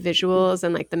 and the visuals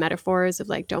and like the metaphors of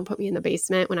like, don't put me in the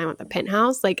basement when I want the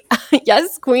penthouse. Like,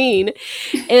 yes, queen.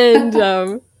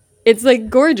 And it's like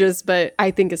gorgeous, but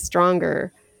I think a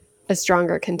stronger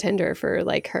contender for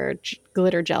like her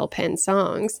glitter gel pen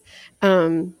songs.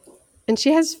 And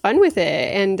she has fun with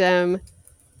it. And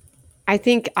I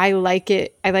think I like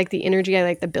it. I like the energy. I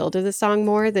like the build of the song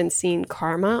more than seeing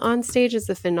Karma on stage as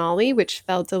the finale, which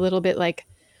felt a little bit like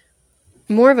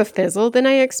more of a fizzle than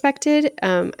I expected.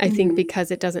 I think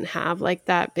because it doesn't have like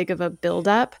that big of a build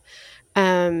up.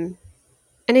 And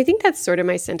I think that's sort of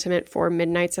my sentiment for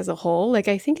Midnight's as a whole. Like,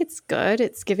 I think it's good.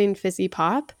 It's giving fizzy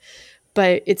pop,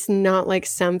 but it's not like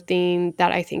something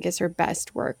that I think is her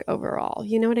best work overall.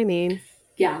 You know what I mean?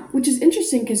 Yeah, which is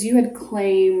interesting because you had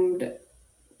claimed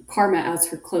Karma as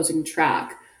her closing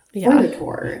track for the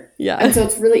tour. Yeah. And so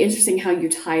it's really interesting how you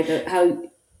tie how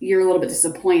you're a little bit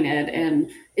disappointed. And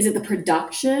is it the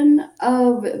production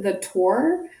of the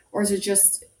tour, or is it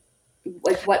just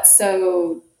like what's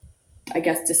so, I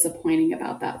guess, disappointing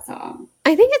about that song?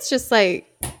 I think it's just like,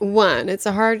 one, it's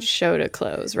a hard show to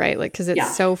close, right? Like, because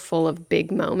it's so full of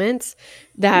big moments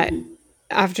that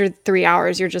after 3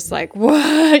 hours, you're just like,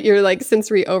 what? You're like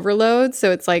sensory overload.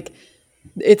 So it's like,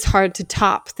 it's hard to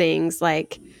top things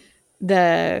like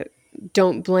the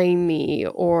Don't Blame Me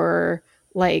or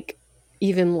like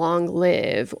even Long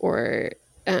Live or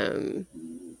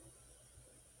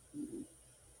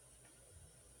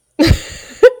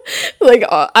like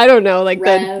I don't know, like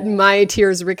Red. the My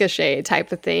Tears Ricochet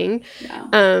type of thing.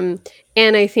 Yeah.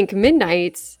 And I think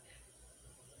Midnight's,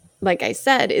 like I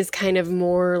said, is kind of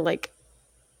more like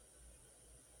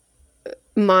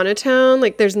monotone.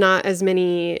 Like there's not as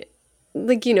many,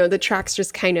 like, you know, the tracks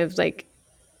just kind of like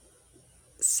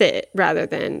sit rather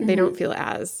than they don't feel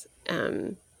as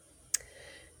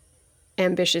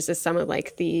ambitious as some of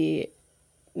like the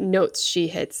notes she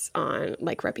hits on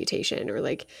like Reputation, or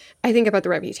like I think about the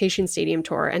Reputation stadium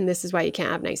tour, and This Is Why You Can't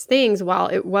Have Nice Things. While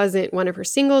it wasn't one of her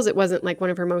singles, it wasn't like one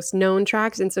of her most known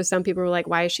tracks, and so some people were like,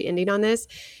 why is she ending on this?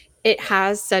 It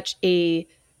has such a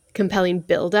compelling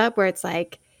buildup where it's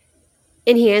like,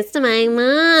 and here's to my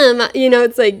mom. You know,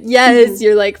 it's like, yes,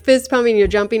 you're like fist pumping, you're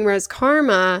jumping, whereas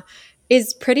Karma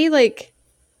is pretty like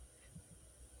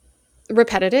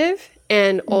repetitive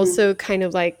and also kind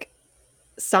of like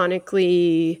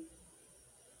sonically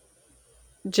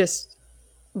just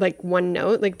like one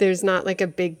note. Like there's not like a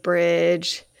big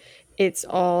bridge. It's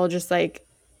all just like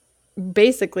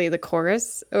basically the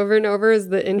chorus over and over is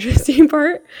the interesting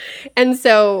part. And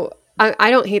so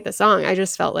I don't hate the song. I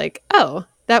just felt like, oh,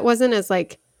 that wasn't as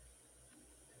like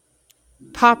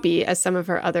poppy as some of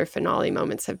her other finale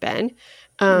moments have been.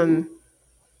 And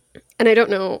I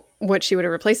don't know what she would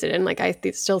have replaced it in. Like I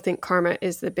still think Karma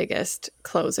is the biggest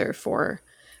closer for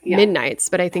Midnights,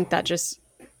 but I think that just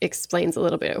explains a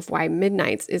little bit of why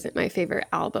Midnights isn't my favorite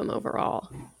album overall.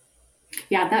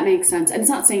 Yeah, that makes sense. And it's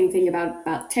not saying anything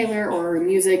about Taylor or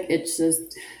music. It's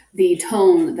just the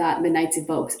tone that Midnights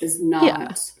evokes is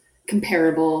not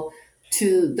comparable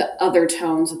to the other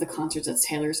tones of the concerts that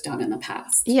Taylor's done in the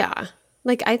past. Yeah.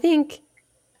 Like I think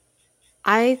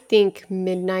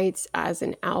Midnights as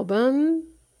an album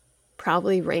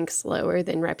probably ranks lower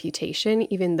than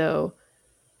Reputation, even though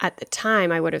at the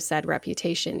time I would have said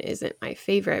Reputation isn't my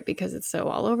favorite because it's so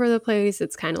all over the place.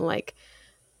 It's kind of like,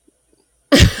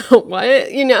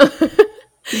 what, you know?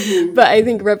 But I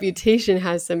think Reputation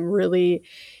has some really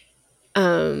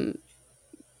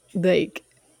like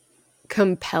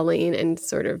compelling and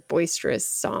sort of boisterous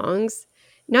songs.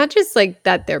 Not just like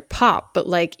that they're pop, but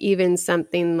like even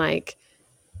something like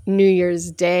New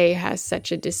Year's Day has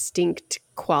such a distinct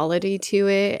quality to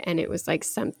it, and it was like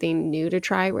something new to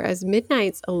try. Whereas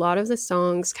Midnights, a lot of the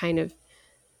songs kind of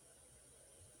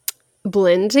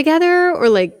blend together, or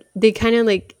like they kind of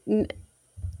like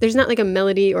there's not like a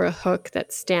melody or a hook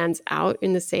that stands out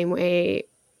in the same way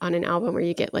on an album where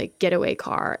you get like Getaway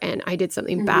Car and I Did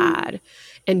Something Bad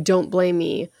and Don't Blame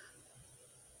Me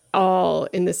all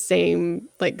in the same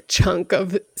like chunk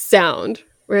of sound.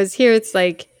 Whereas here it's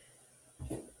like,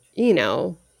 you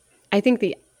know, I think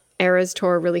the Eras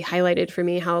tour really highlighted for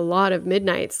me how a lot of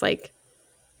Midnights like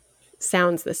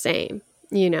sounds the same,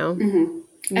 you know?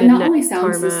 And not only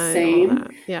sounds the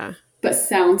same, yeah, but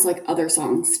sounds like other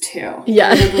songs too. Yeah.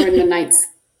 I remember when Midnights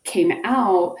came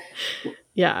out,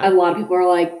 a lot of people are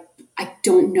like, I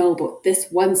don't know about this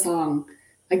one song.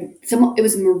 Like it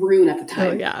was Maroon at the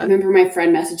time. I remember my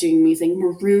friend messaging me saying,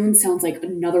 Maroon sounds like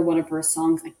another one of her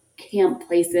songs. I can't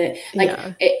place it. Like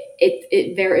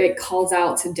it calls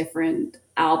out to different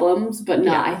albums, but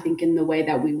not I think in the way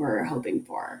that we were hoping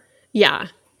for. Yeah.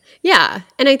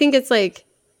 And I think it's like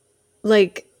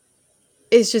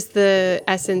it's just the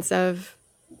essence of,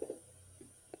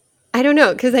 I don't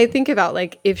know, because I think about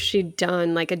like if she'd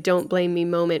done like a Don't Blame Me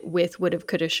moment with Would've,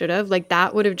 Coulda, Shoulda, like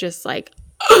that would have just like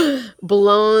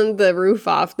blown the roof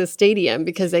off the stadium,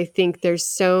 because I think there's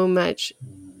so much,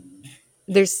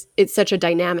 it's such a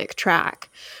dynamic track.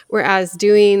 Whereas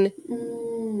doing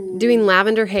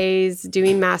Lavender Haze,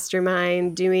 doing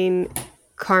Mastermind, doing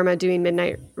Karma, doing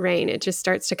Midnight Rain, it just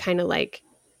starts to kind of like,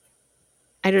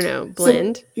 I don't know,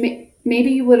 blend. So,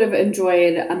 maybe you would have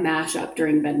enjoyed a mashup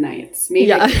during Midnights. Maybe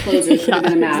like the closer could have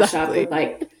been a mashup with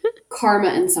like Karma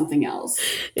and something else.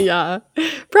 Yeah,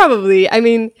 probably. I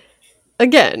mean,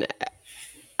 again,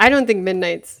 I don't think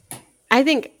Midnights. I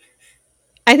think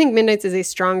Midnights is a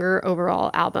stronger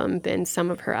overall album than some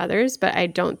of her others, but I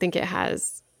don't think it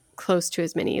has close to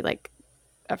as many like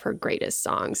of her greatest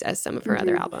songs as some of her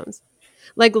other albums.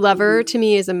 Like Lover to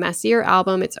me is a messier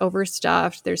album. It's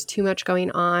overstuffed. There's too much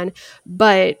going on,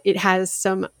 but it has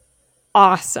some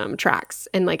awesome tracks.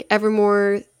 And like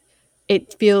Evermore,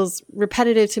 it feels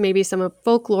repetitive to maybe some of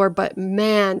Folklore, but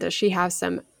man, does she have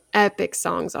some epic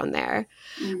songs on there.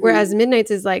 Whereas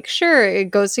Midnights is like, sure,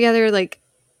 it goes together like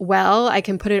well. I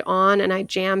can put it on and I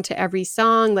jam to every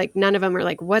song. Like none of them are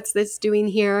like, what's this doing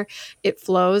here? It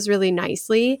flows really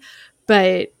nicely.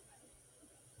 But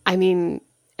I mean,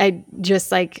 I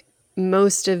just like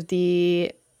most of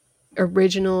the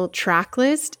original track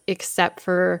list, except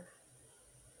for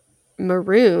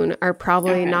Maroon, are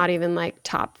probably not even like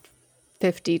top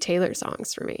 50 Taylor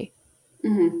songs for me.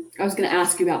 I was going to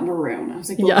ask you about Maroon. I was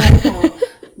like, well,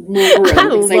 what about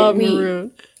Maroon? I love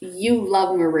Maroon. You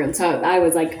love Maroon. So I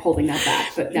was like holding that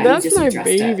back, but now that's you just my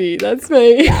baby. That's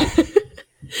my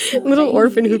little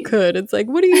orphan who could. It's like,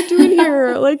 what are you doing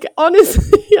here? Like,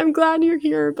 honestly, I'm glad you're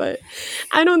here, but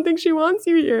I don't think she wants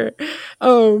you here.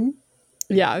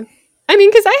 Yeah. I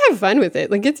mean, because I have fun with it.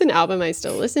 Like, it's an album I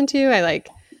still listen to. I like,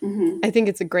 I think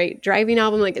it's a great driving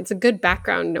album. Like, it's a good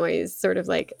background noise, sort of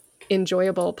like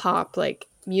enjoyable pop, like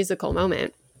musical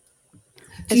moment.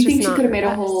 Do you think she could have made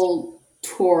a whole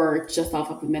tour just off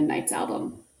of the Midnights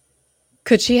album?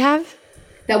 Could she have?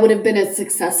 that would have been as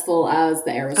successful as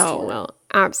the Eras tour. Oh, well,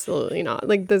 absolutely not.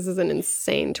 Like, this is an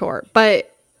insane tour.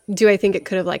 But do I think it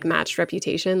could have, like, matched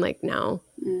Reputation? Like, no.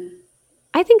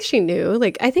 I think she knew.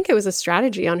 Like, I think it was a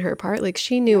strategy on her part. Like,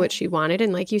 she knew what she wanted.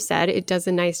 And like you said, it does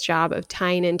a nice job of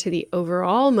tying into the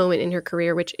overall moment in her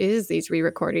career, which is these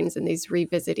re-recordings and these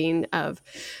revisiting of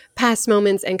past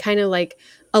moments and kind of like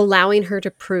allowing her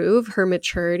to prove her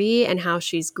maturity and how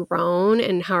she's grown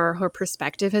and how her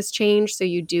perspective has changed. So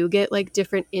you do get like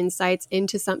different insights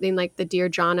into something like the Dear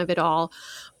John of it all,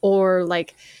 or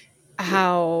like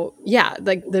how,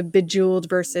 like the bejeweled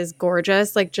versus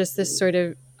gorgeous, like just this sort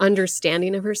of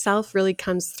understanding of herself really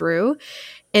comes through.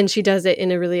 And she does it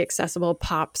in a really accessible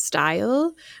pop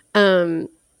style,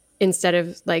 instead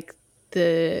of like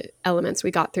the elements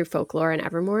we got through Folklore and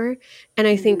Evermore. And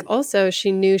I think also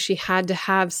she knew she had to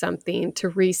have something to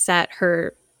reset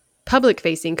her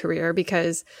public-facing career,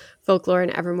 because Folklore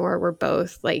and Evermore were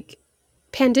both like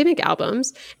pandemic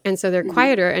albums, and so they're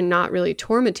quieter and not really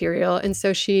tour material. And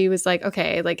so she was like,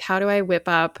 okay, like how do I whip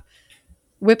up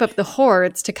the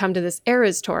hordes to come to this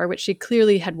Eras tour, which she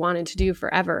clearly had wanted to do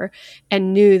forever,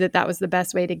 and knew that that was the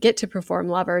best way to get to perform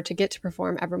Lover, to get to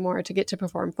perform Evermore, to get to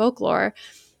perform Folklore.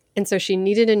 And so she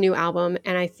needed a new album.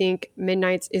 And I think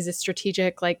Midnights is a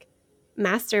strategic, like,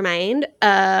 mastermind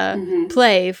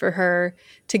play for her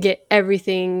to get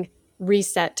everything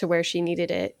reset to where she needed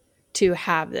it to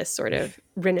have this sort of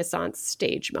Renaissance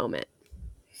stage moment.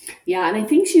 Yeah, and I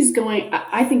think she's going,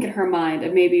 I think in her mind,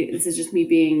 and maybe this is just me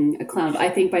being a clown, but I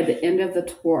think by the end of the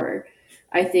tour,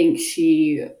 I think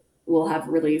she will have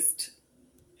released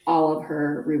all of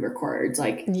her re-records,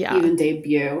 like even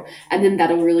debut. And then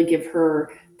that'll really give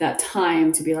her that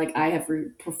time to be like, I have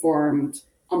performed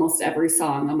almost every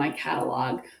song on my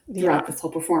catalog throughout this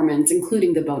whole performance,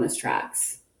 including the bonus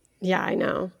tracks. Yeah, I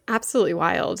know. Absolutely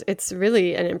wild. It's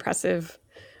really an impressive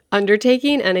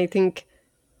undertaking. And I think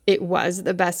it was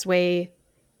the best way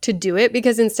to do it,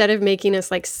 because instead of making us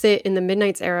like sit in the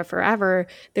Midnights era forever,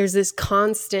 there's this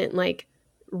constant like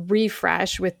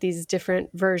refresh with these different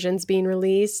versions being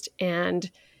released, and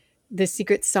the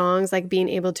secret songs like being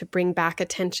able to bring back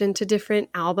attention to different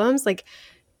albums. Like,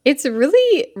 it's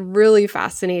really, really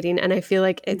fascinating. And I feel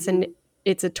like it's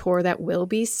a tour that will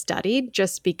be studied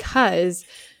just because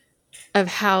of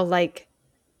how like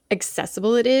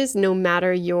accessible it is, no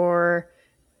matter your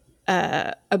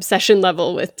obsession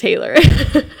level with Taylor.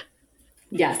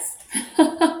 Yes.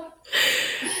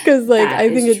 Because like I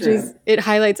think it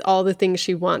highlights all the things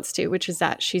she wants to, which is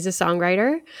that she's a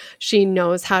songwriter. She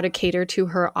knows how to cater to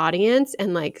her audience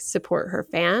and like support her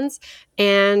fans.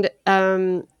 And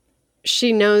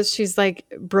she knows she's like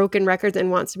broken records and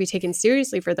wants to be taken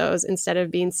seriously for those, instead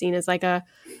of being seen as like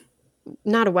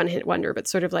not a one-hit wonder, but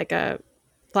sort of like a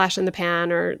flash in the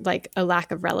pan, or like a lack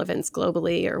of relevance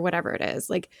globally, or whatever it is.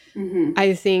 Like,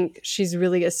 I think she's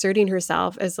really asserting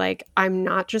herself as like, I'm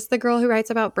not just the girl who writes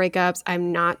about breakups.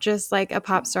 I'm not just like a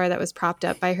pop star that was propped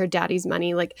up by her daddy's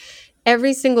money. Like,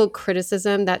 every single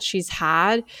criticism that she's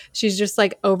had, she's just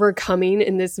like overcoming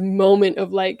in this moment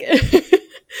of like,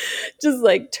 just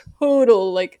like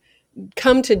total like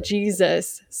come to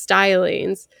Jesus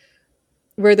stylings,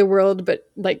 where the world but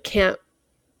like can't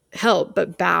help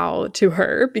but bow to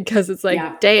her, because it's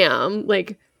like, damn,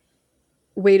 like,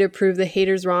 way to prove the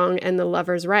haters wrong and the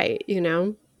lovers right, you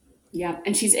know? Yeah.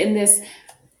 And she's in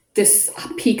this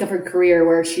peak of her career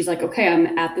where she's like, okay,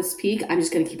 I'm at this peak. I'm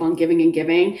just going to keep on giving and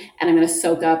giving. And I'm going to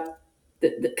soak up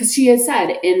because she has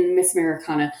said in Miss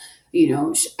Americana, you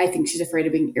know, I think she's afraid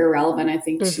of being irrelevant. I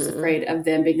think she's afraid of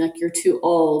them being like, you're too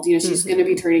old. You know, she's going to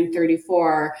be turning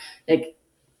 34, like,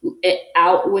 it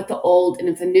out with the old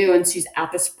and the new. And she's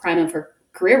at this prime of her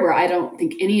career where I don't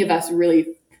think any of us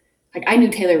really, like, I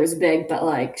knew Taylor was big, but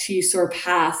like she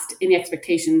surpassed any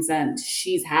expectations that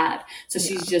she's had. So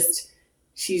she's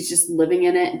just living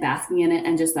in it, basking in it,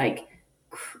 and just like,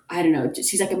 I don't know,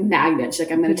 she's like a magnet. She's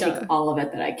like, I'm going to take all of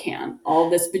it that I can, all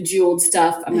this bejeweled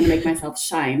stuff. I'm going to make myself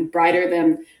shine brighter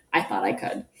than I thought I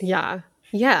could. Yeah.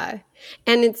 Yeah.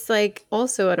 And it's like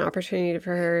also an opportunity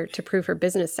for her to prove her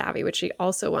business savvy, which she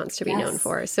also wants to be known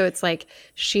for. So it's like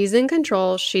she's in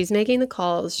control. She's making the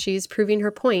calls. She's proving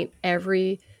her point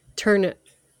every turn,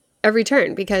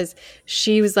 because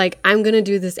she was like, I'm going to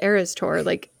do this Eras tour.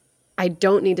 Like, I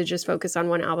don't need to just focus on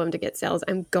one album to get sales.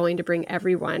 I'm going to bring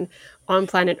everyone on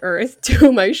planet Earth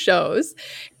to my shows.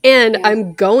 And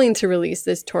I'm going to release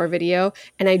this tour video.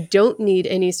 And I don't need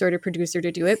any sort of producer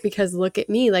to do it, because look at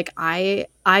me. Like, I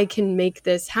can make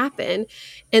this happen.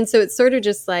 And so it's sort of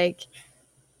just like,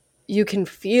 you can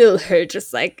feel her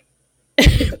just like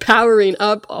powering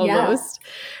up almost.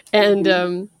 Yeah.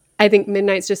 And I think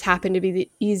Midnights just happened to be the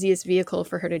easiest vehicle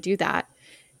for her to do that.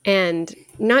 And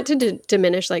not to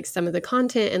diminish like some of the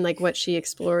content and like what she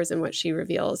explores and what she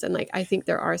reveals. And like, I think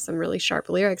there are some really sharp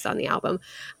lyrics on the album.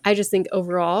 I just think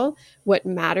overall what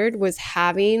mattered was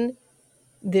having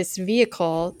this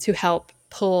vehicle to help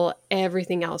pull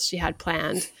everything else she had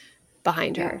planned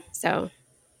behind her. So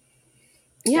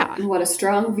yeah. And what a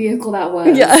strong vehicle that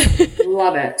was. Yeah.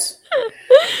 Love it.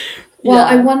 Well,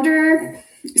 I wonder,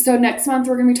 so next month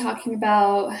we're going to be talking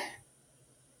about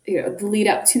the lead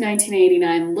up to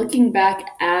 1989, looking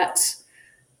back at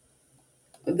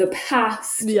the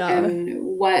past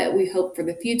and what we hope for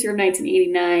the future of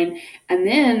 1989, and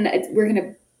then we're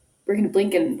gonna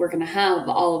blink and we're gonna have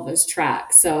all of those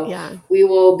tracks. So we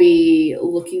will be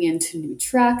looking into new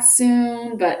tracks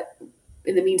soon, but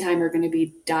in the meantime, we're going to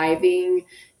be diving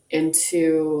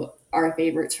into our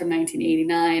favorites from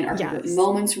 1989, our favorite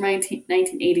moments from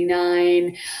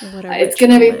 1989. It's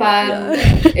going to be fun.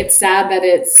 It's sad that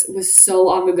it was so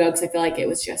long ago because I feel like it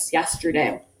was just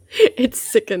yesterday. It's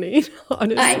sickening,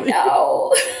 honestly. I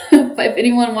know. But if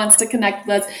anyone wants to connect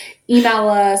with us, email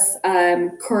us,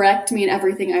 correct me in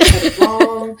everything I said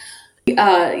wrong.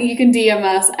 You can DM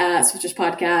us at Switchers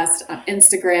Podcast on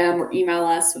Instagram or email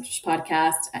us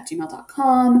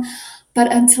switcherspodcast@gmail.com.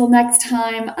 But until next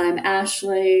time, I'm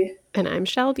Ashley. And I'm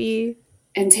Shelby.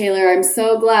 And Taylor, I'm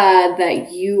so glad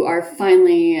that you are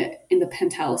finally in the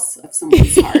penthouse of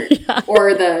someone's heart.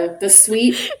 Or the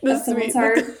suite of someone's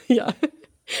heart. Yeah.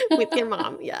 With your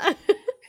mom. Yeah.